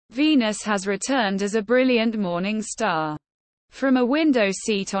Venus has returned as a brilliant morning star. From a window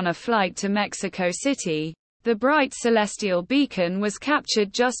seat on a flight to Mexico City, the bright celestial beacon was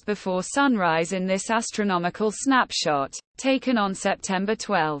captured just before sunrise in this astronomical snapshot, taken on September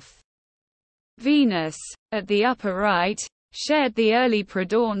 12. Venus, at the upper right, shared the early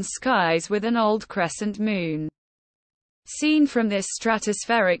predawn skies with an old crescent moon. Seen from this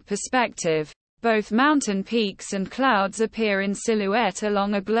stratospheric perspective, both mountain peaks and clouds appear in silhouette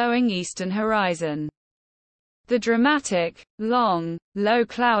along a glowing eastern horizon. The dramatic, long, low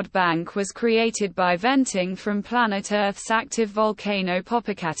cloud bank was created by venting from planet Earth's active volcano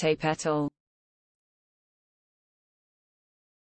Popocatépetl.